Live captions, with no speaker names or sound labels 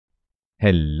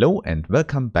Hello and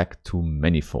welcome back to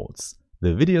Manifolds,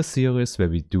 the video series where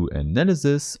we do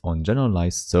analysis on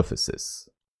generalized surfaces.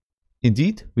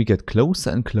 Indeed, we get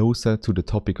closer and closer to the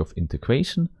topic of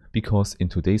integration because in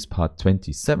today's part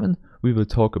 27 we will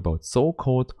talk about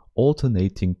so-called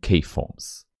alternating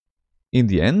K-forms. In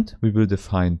the end, we will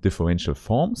define differential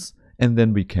forms and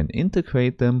then we can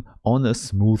integrate them on a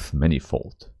smooth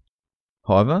manifold.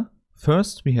 However,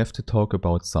 first we have to talk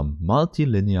about some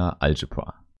multilinear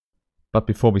algebra. But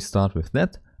before we start with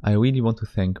that, I really want to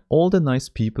thank all the nice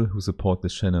people who support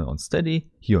this channel on Steady,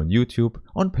 here on YouTube,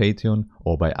 on Patreon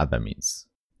or by other means.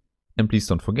 And please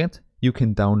don't forget, you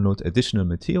can download additional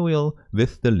material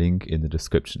with the link in the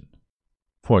description.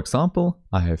 For example,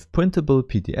 I have printable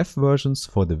PDF versions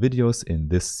for the videos in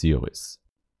this series.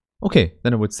 Okay,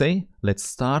 then I would say, let's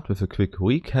start with a quick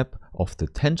recap of the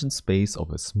tangent space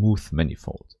of a smooth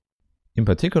manifold. In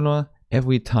particular,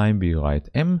 every time we write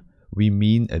M, we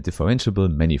mean a differentiable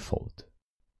manifold.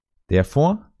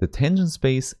 Therefore, the tangent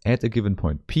space at a given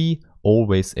point P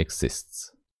always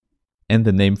exists. And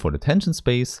the name for the tangent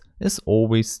space is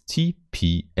always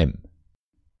TPM.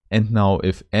 And now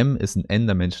if M is an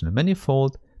n-dimensional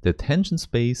manifold, the tangent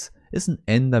space is an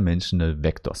n-dimensional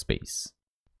vector space.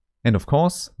 And of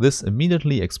course, this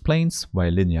immediately explains why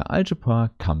linear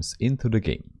algebra comes into the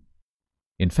game.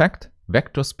 In fact,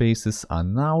 vector spaces are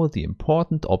now the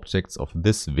important objects of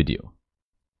this video.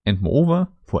 And moreover,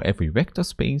 for every vector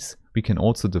space, we can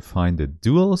also define the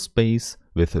dual space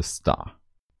with a star.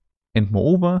 And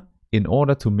moreover, in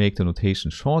order to make the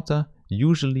notation shorter,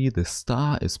 usually the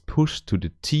star is pushed to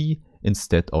the T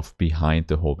instead of behind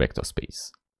the whole vector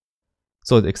space.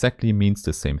 So it exactly means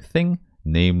the same thing,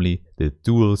 namely the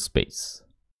dual space.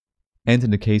 And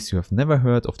in the case you have never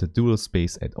heard of the dual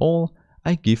space at all,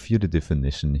 I give you the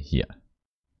definition here.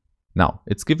 Now,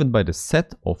 it's given by the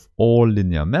set of all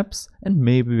linear maps and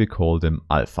maybe we call them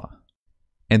alpha.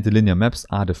 And the linear maps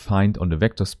are defined on the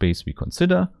vector space we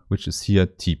consider, which is here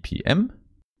TPM.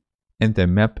 And they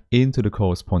map into the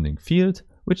corresponding field,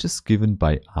 which is given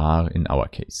by R in our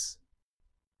case.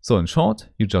 So in short,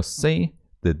 you just say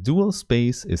the dual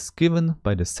space is given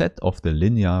by the set of the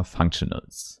linear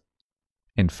functionals.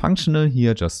 And functional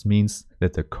here just means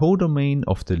that the codomain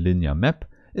of the linear map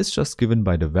is just given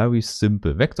by the very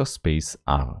simple vector space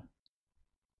R.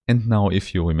 And now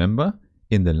if you remember,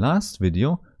 in the last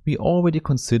video we already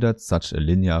considered such a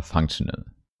linear functional.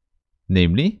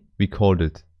 Namely, we called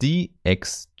it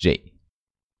dxj.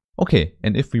 Okay,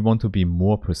 and if we want to be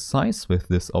more precise with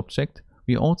this object,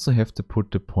 we also have to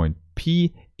put the point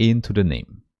P into the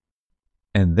name.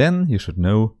 And then you should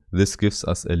know this gives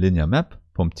us a linear map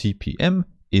from TPM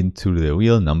into the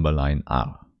real number line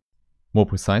R. More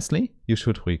precisely, you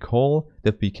should recall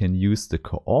that we can use the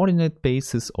coordinate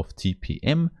basis of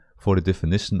TPM for the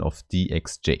definition of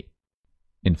dxj.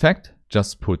 In fact,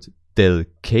 just put del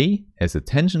k as a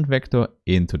tangent vector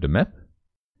into the map,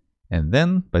 and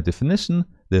then, by definition,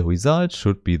 the result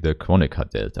should be the Kronecker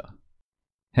delta.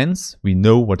 Hence, we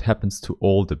know what happens to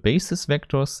all the basis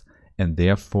vectors, and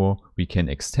therefore we can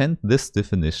extend this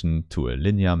definition to a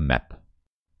linear map.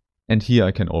 And here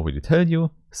I can already tell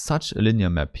you, such a linear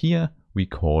map here we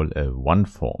call a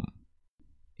one-form.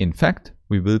 In fact,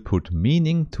 we will put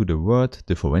meaning to the word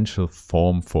differential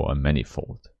form for a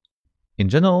manifold. In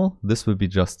general, this will be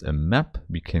just a map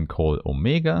we can call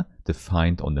omega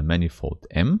defined on the manifold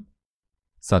M,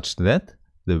 such that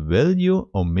the value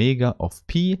omega of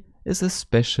P is a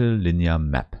special linear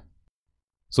map.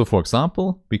 So for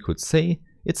example, we could say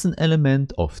it's an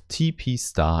element of TP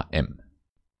star M.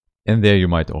 And there you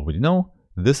might already know,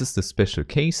 this is the special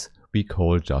case we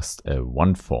call just a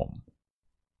one-form.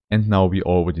 And now we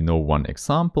already know one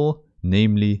example,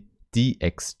 namely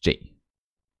dxj.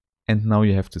 And now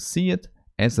you have to see it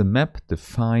as a map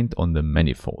defined on the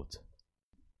manifold.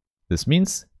 This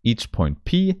means each point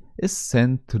P is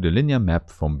sent to the linear map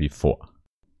from before.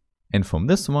 And from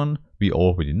this one, we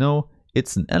already know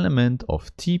it's an element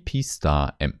of TP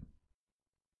star M.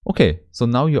 Okay, so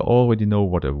now you already know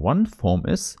what a one-form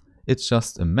is. It's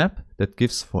just a map that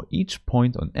gives for each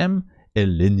point on M a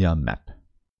linear map.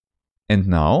 And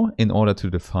now, in order to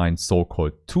define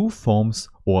so-called two-forms,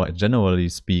 or generally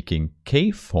speaking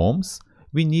K-forms,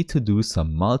 we need to do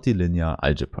some multilinear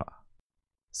algebra.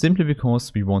 Simply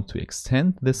because we want to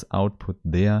extend this output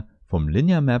there from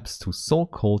linear maps to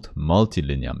so-called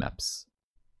multilinear maps.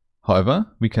 However,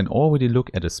 we can already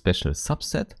look at a special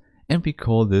subset and we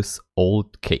call this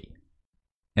old K.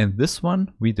 And this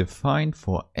one we define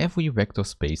for every vector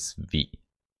space V.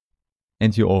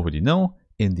 And you already know,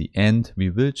 in the end we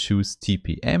will choose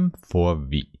TPM for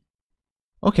V.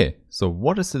 Okay, so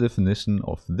what is the definition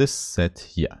of this set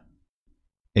here?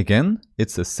 Again,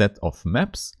 it's a set of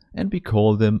maps and we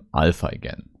call them alpha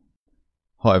again.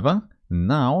 However,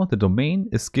 now the domain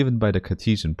is given by the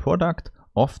Cartesian product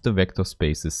of the vector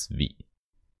spaces V.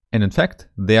 And in fact,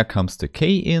 there comes the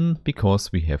k in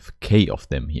because we have k of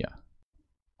them here.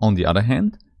 On the other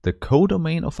hand, the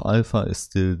codomain of alpha is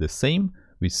still the same,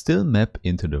 we still map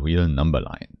into the real number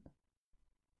line.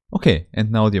 Okay,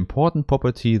 and now the important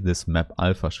property this map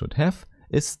alpha should have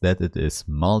is that it is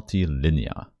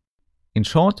multilinear. In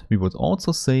short, we would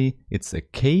also say it's a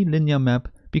k-linear map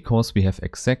because we have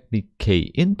exactly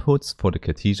k inputs for the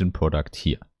Cartesian product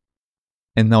here.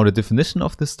 And now the definition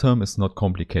of this term is not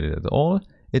complicated at all.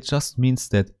 It just means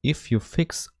that if you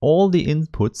fix all the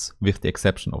inputs with the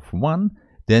exception of one,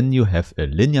 then you have a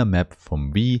linear map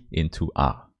from V into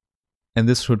R. And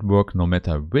this should work no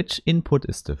matter which input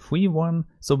is the free one,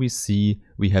 so we see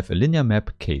we have a linear map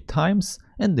k times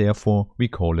and therefore we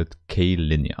call it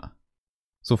k-linear.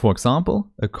 So for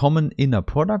example, a common inner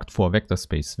product for a vector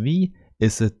space V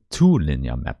is a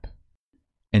 2-linear map.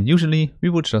 And usually we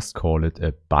would just call it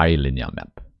a bilinear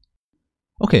map.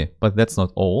 Okay, but that's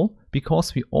not all,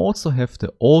 because we also have the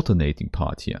alternating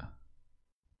part here.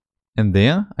 And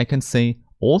there I can say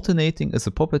alternating is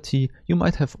a property you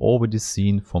might have already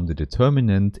seen from the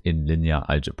determinant in linear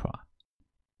algebra.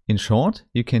 In short,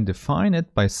 you can define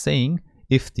it by saying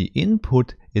if the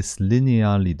input is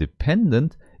linearly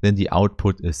dependent, then the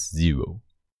output is 0.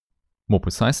 More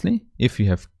precisely, if you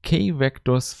have k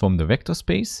vectors from the vector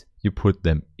space, you put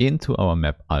them into our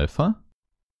map alpha,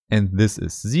 and this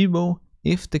is 0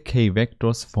 if the k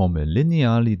vectors form a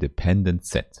linearly dependent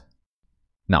set.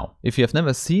 Now, if you have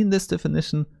never seen this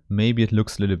definition, maybe it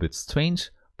looks a little bit strange,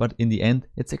 but in the end,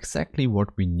 it's exactly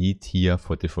what we need here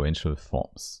for differential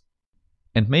forms.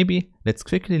 And maybe let's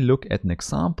quickly look at an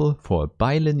example for a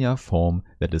bilinear form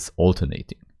that is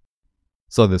alternating.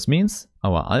 So this means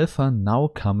our alpha now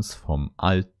comes from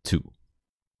alt2.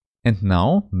 And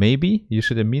now maybe you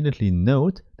should immediately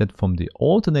note that from the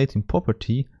alternating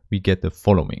property we get the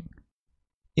following.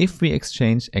 If we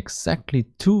exchange exactly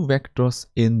two vectors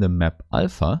in the map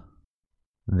alpha,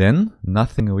 then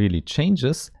nothing really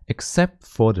changes except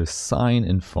for the sign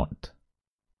in front.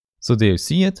 So there you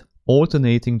see it,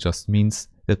 alternating just means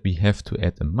that we have to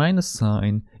add a minus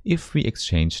sign if we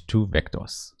exchange two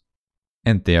vectors.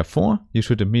 And therefore, you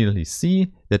should immediately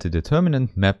see that the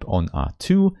determinant map on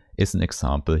R2 is an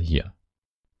example here.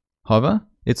 However,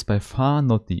 it's by far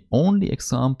not the only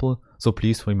example, so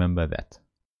please remember that.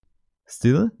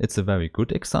 Still, it's a very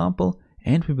good example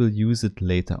and we will use it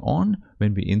later on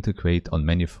when we integrate on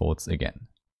manifolds again.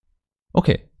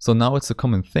 Okay, so now it's a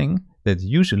common thing that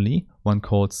usually one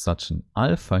calls such an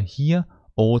alpha here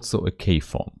also a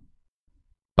k-form.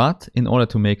 But in order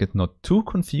to make it not too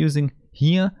confusing,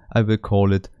 here I will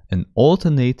call it an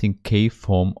alternating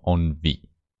k-form on V.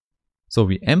 So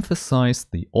we emphasize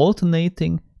the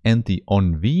alternating and the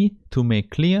on V to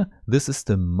make clear this is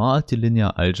the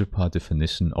multilinear algebra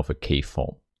definition of a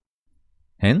k-form.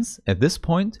 Hence, at this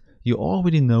point, you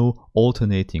already know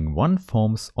alternating one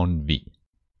forms on V.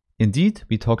 Indeed,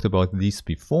 we talked about these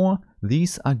before,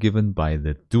 these are given by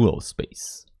the dual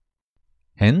space.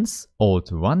 Hence,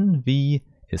 alt1V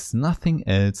is nothing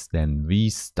else than V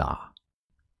star.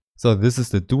 So this is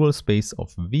the dual space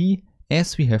of V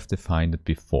as we have defined it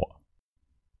before.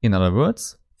 In other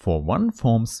words, for one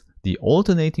forms, the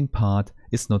alternating part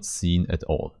is not seen at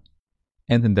all.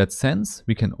 And in that sense,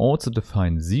 we can also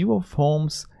define zero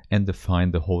forms and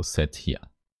define the whole set here.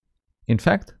 In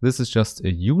fact, this is just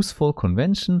a useful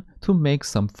convention to make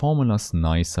some formulas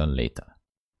nicer later.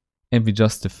 And we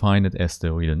just define it as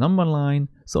the real number line,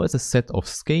 so as a set of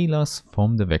scalars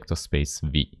from the vector space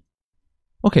V.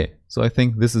 Okay, so I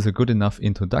think this is a good enough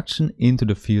introduction into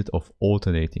the field of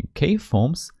alternating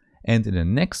k-forms, and in the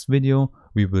next video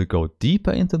we will go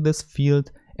deeper into this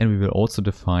field and we will also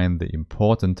define the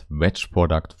important wedge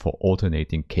product for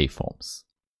alternating k-forms.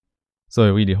 So I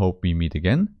really hope we meet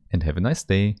again and have a nice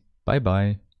day. Bye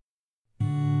bye.